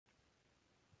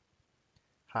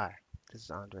Hi, this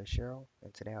is Andre Sherrill,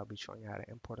 and today I'll be showing you how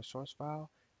to import a source file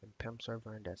in PIM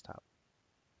server and desktop.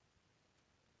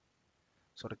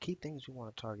 So the key things you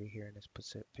want to target here in this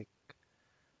specific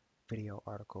video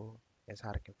article is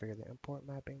how to configure the import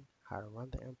mapping, how to run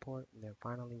the import, and then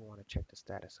finally we want to check the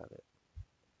status of it.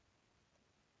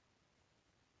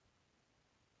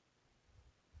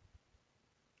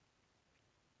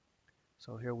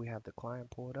 So here we have the client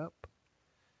pulled up,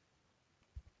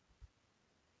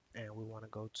 and we want to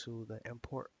go to the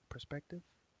import perspective.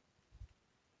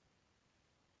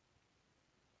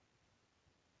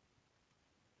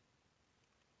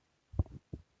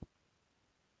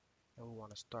 And we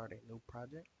want to start a new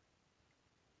project.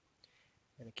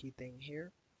 And the key thing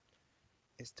here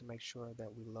is to make sure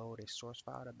that we load a source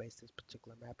file to base this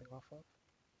particular mapping off of.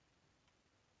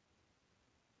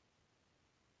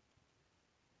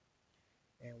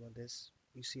 And when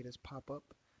you see this pop up,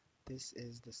 this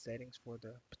is the settings for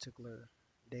the particular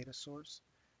data source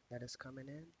that is coming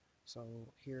in.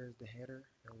 So here's the header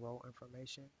and row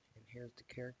information, and here's the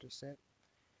character set.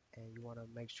 And you want to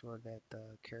make sure that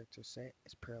the character set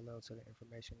is parallel to the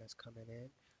information that's coming in,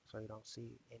 so you don't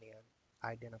see any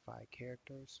unidentified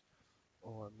characters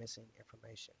or missing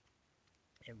information.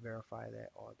 And verify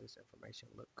that all this information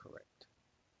look correct.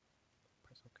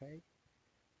 Press OK.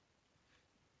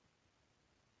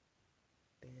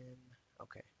 Then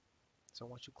OK. So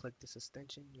once you click this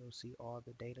extension, you'll see all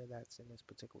the data that's in this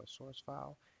particular source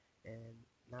file. And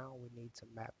now we need to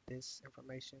map this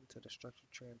information to the structure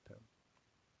tree in PIM.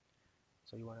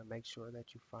 So you want to make sure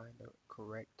that you find the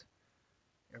correct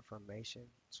information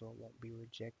so it won't be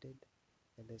rejected.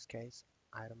 In this case,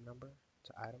 item number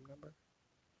to item number.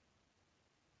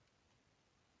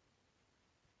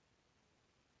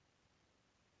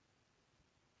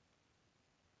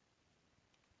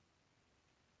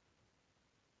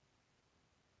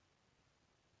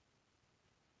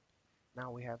 Now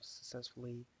we have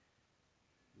successfully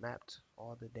mapped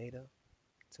all the data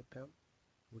to PIM.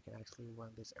 We can actually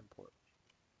run this import.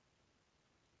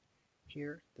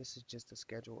 Here, this is just a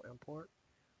schedule import.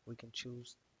 We can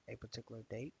choose a particular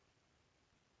date,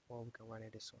 or we can run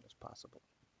it as soon as possible.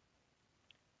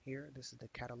 Here, this is the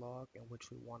catalog in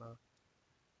which we want to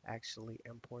actually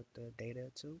import the data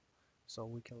to. So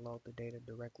we can load the data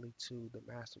directly to the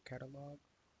master catalog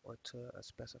or to a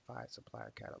specified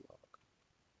supplier catalog.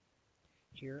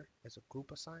 Here is a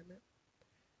group assignment.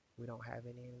 We don't have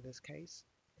any in this case.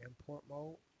 Import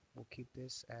mode, we'll keep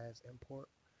this as import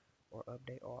or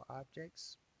update all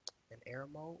objects. And error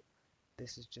mode,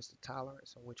 this is just a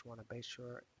tolerance in which you want to base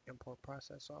your import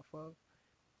process off of.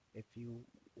 If you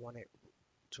want it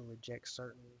to reject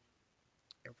certain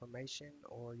information,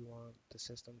 or you want the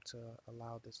system to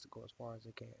allow this to go as far as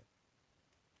it can.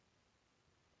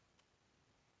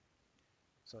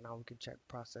 So now we can check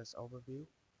process overview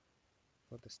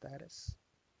for the status.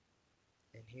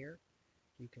 And here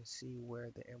you can see where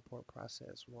the import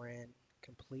process ran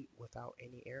complete without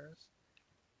any errors.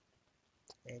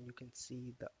 And you can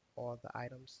see all the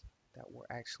items that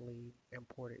were actually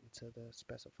imported into the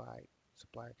specified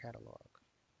supplier catalog.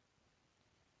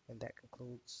 And that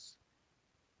concludes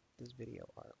this video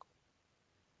article.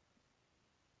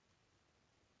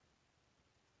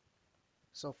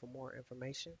 So for more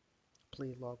information,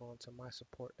 please log on to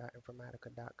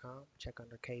mysupport.informatica.com, check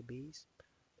under KBs,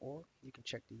 or you can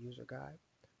check the user guide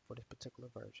for this particular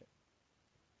version.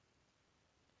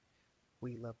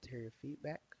 We'd love to hear your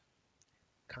feedback.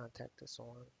 Contact us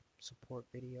on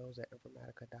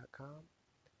supportvideos@informatica.com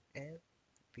and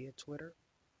via Twitter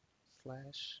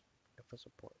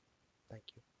 /InfoSupport.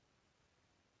 Thank you.